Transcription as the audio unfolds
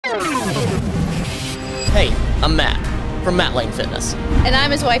I'm Matt, from Matt Lane Fitness. And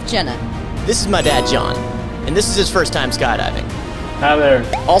I'm his wife, Jenna. This is my dad, John, and this is his first time skydiving. Hi there.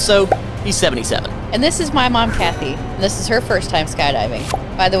 Also, he's 77. And this is my mom, Kathy. And this is her first time skydiving.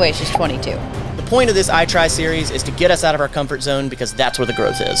 By the way, she's 22. The point of this I Try series is to get us out of our comfort zone because that's where the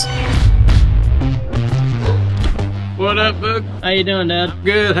growth is. What up, Book? How you doing, Dad?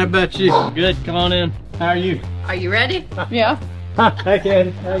 Good, how about you? Good, come on in. How are you? Are you ready? Yeah. Hi, Kathy.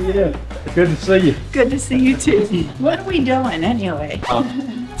 How you doing? Good to see you. Good to see you too. What are we doing anyway?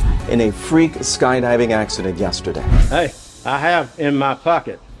 In a freak skydiving accident yesterday. Hey, I have in my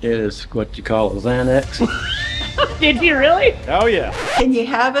pocket is what you call a Xanax. Did you really? Oh yeah. Can you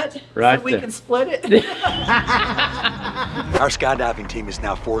have it? Right so we there. can split it? Our skydiving team is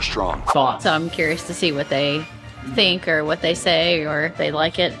now 4 strong. Thoughts? So I'm curious to see what they think or what they say or if they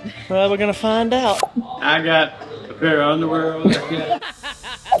like it. Well, we're gonna find out. I got a pair of underwear on that.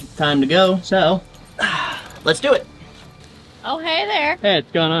 Time to go, so let's do it. Oh, hey there. Hey,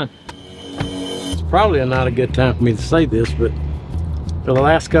 what's going on? It's probably not a good time for me to say this, but for the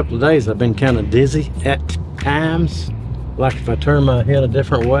last couple of days I've been kind of dizzy at times. Like if I turn my head a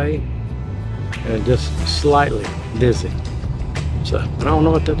different way, and just slightly dizzy. So I don't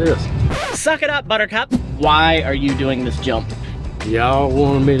know what that is. Suck it up, Buttercup. Why are you doing this jump? Y'all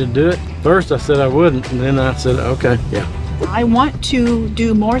wanted me to do it. First I said I wouldn't, and then I said, okay, yeah. I want to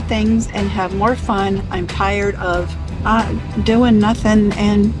do more things and have more fun. I'm tired of doing nothing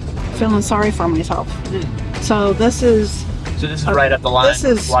and feeling sorry for myself. So this is right up the line. This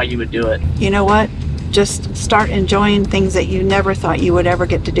is why you would do it. You know what? Just start enjoying things that you never thought you would ever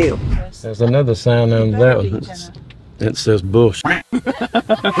get to do. There's another sign on that one. It says bullshit.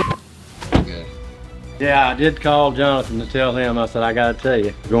 Yeah, I did call Jonathan to tell him. I said, I gotta tell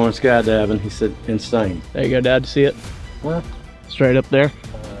you, going skydiving. He said, insane. There you go, Dad. See it? What? Straight up there.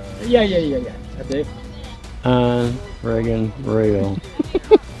 Yeah. I do. Friggin' real.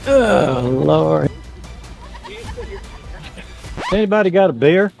 Oh, Lord. Anybody got a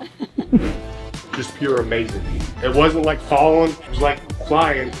beer? Just pure amazing. It wasn't like falling, it was like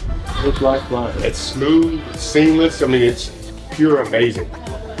flying. Looks like flying. It's smooth, it's seamless. I mean, it's pure amazing.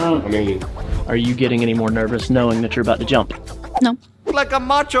 I mean, Are you getting any more nervous knowing that you're about to jump? No. Like a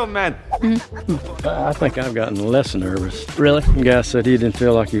macho man. I think I've gotten less nervous. Really? The guy said he didn't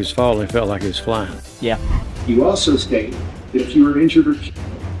feel like he was falling, he felt like he was flying. Yeah. You also state that if you are injured or killed,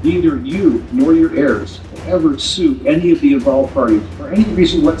 neither you nor your heirs will ever sue any of the involved parties for any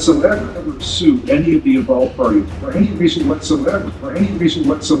reason whatsoever. Ever sue any of the involved parties for any reason whatsoever. For any reason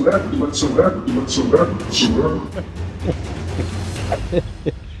whatsoever.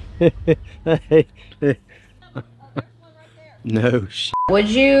 No shit. Would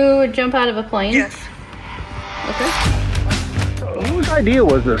you jump out of a plane? Yes. Okay. Whose idea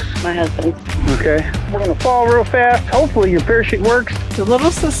was this? My husband. Okay. We're gonna fall real fast. Hopefully your parachute works. It's a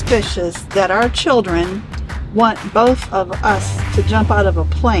little suspicious that our children want both of us to jump out of a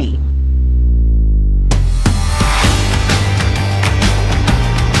plane.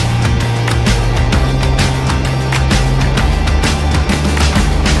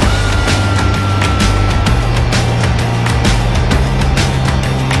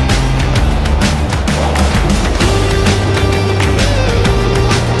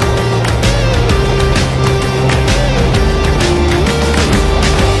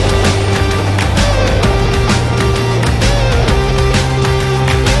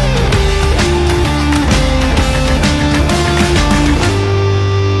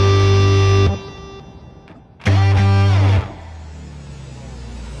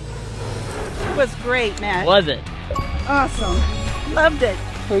 It was great, Matt. Was it? Awesome. Loved it.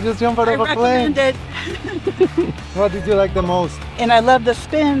 So you just jump out I of a plane. recommend it. What did you like the most? And I love the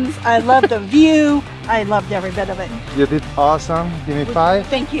spins. I love the view. I loved every bit of it. You did awesome. Give me 5.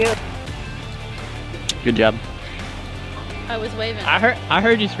 Thank you. Good job. I was waving. I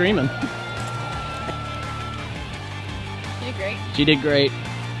heard you screaming. You did great. She did great.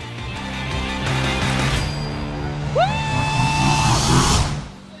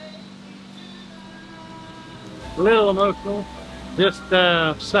 A little emotional. Just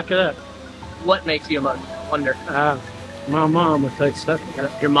suck it up. What makes you emotional? Wonder. My mom would say suck it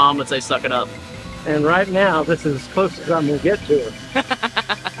up. Your mom would say suck it up. And right now, this is as close as I'm gonna get to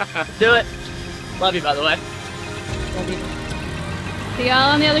her. Do it. Love you, by the way. Love you. See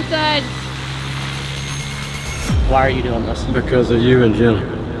y'all on the other side. Why are you doing this? Because of you and Jenna.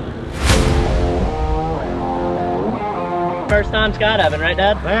 First time skydiving, right,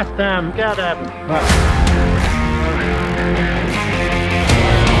 Dad? Last time skydiving.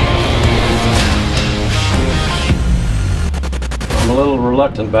 I'm a little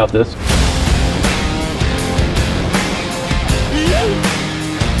reluctant about this.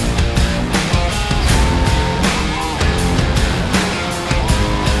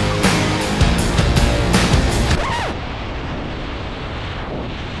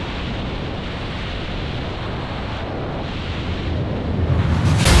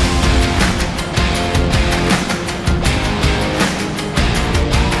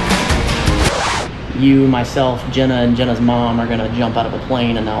 you, myself, Jenna, and Jenna's mom are gonna jump out of a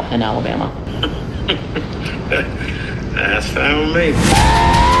plane in Alabama. That's fine with me.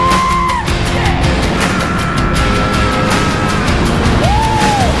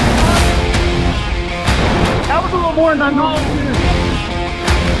 That was a little more than normal.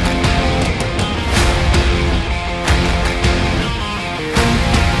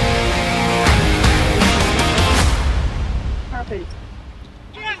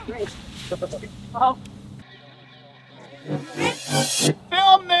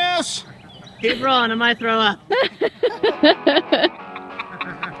 Film this! Keep rolling, I might throw up.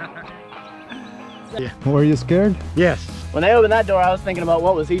 Were you scared? Yes. When they opened that door, I was thinking about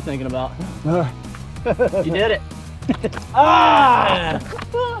what was he thinking about. You did it. Ah!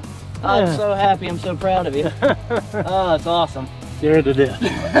 I'm so happy. I'm so proud of you. Oh, it's awesome. Scared to death.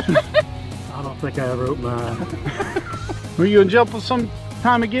 I don't think I ever opened my eyes. Were you in jump with some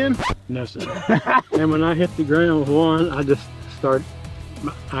time again? No, sir. And when I hit the ground with one,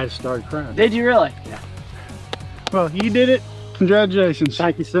 I started crying. Did you really? Yeah. Well, you did it. Congratulations.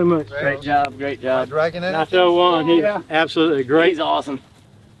 Thank you so much. Great job. Great job. Dragging it? Nacho won. He's absolutely great. He's awesome.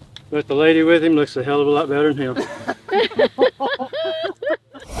 But the lady with him looks a hell of a lot better than him.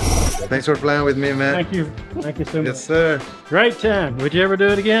 Thanks for playing with me, man. Thank you. Thank you so much. Yes, sir. Great time. Would you ever do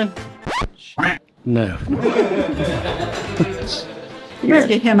it again? No. You better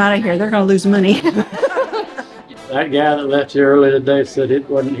get him out of here. They're going to lose money. That guy that left you early today said he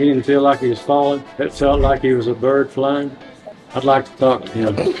didn't feel like he was falling. It felt like he was a bird flying. I'd like to talk to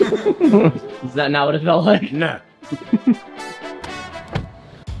him. Is that not what it felt like? No.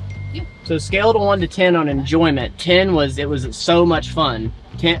 So scale to 1 to 10 on enjoyment. 10 was it was so much fun.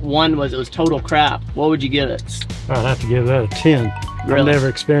 1 was it was total crap. What would you give it? I'd have to give that a 10. Really? I've never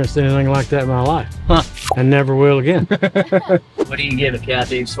experienced anything like that in my life. Huh. And never will again. What do you give it,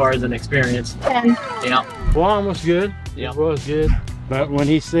 Kathy, as far as an experience? 10. Yeah. One was good. Yeah. It was good. But when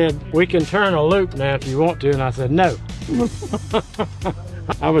he said, we can turn a loop now if you want to, and I said, no.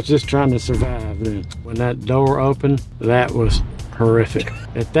 I was just trying to survive then. When that door opened, that was horrific.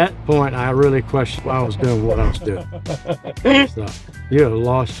 At that point, I really questioned why I was doing what I was doing. So, you have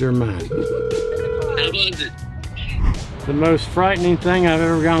lost your mind. How was it? The most frightening thing I've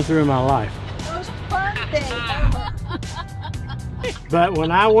ever gone through in my life. Most fun thing. But when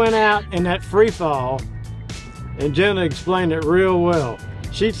I went out in that free fall, and Jenna explained it real well,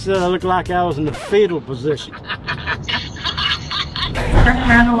 she said I looked like I was in the fetal position. Turn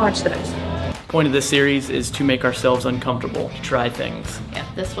around and watch this. The point of this series is to make ourselves uncomfortable, to try things. Yeah,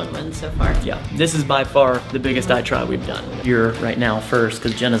 this one wins so far. Yeah, this is by far the biggest I try we've done. You're right now first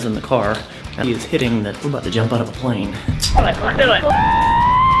because Jenna's in the car. And he is hitting that we're about to jump out of a plane. Do it.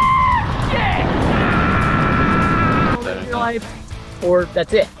 Your life, or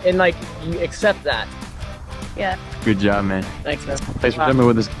that's it, and like you accept that. Yeah. Good job, man. Thanks, man. Thanks for jumping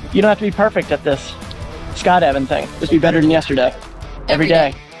with us. You don't have to be perfect at this skydiving thing. Just be better than yesterday. Every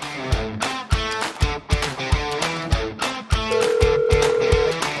day.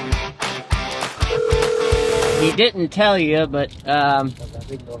 He didn't tell you, but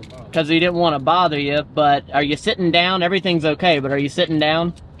because he didn't want to bother you, but are you sitting down? Everything's okay, but are you sitting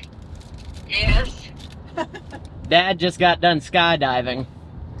down? Yes. Dad just got done skydiving.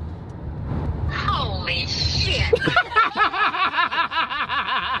 Holy shit.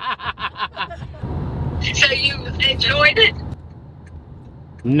 So you enjoyed it?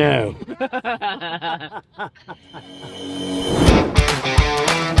 No.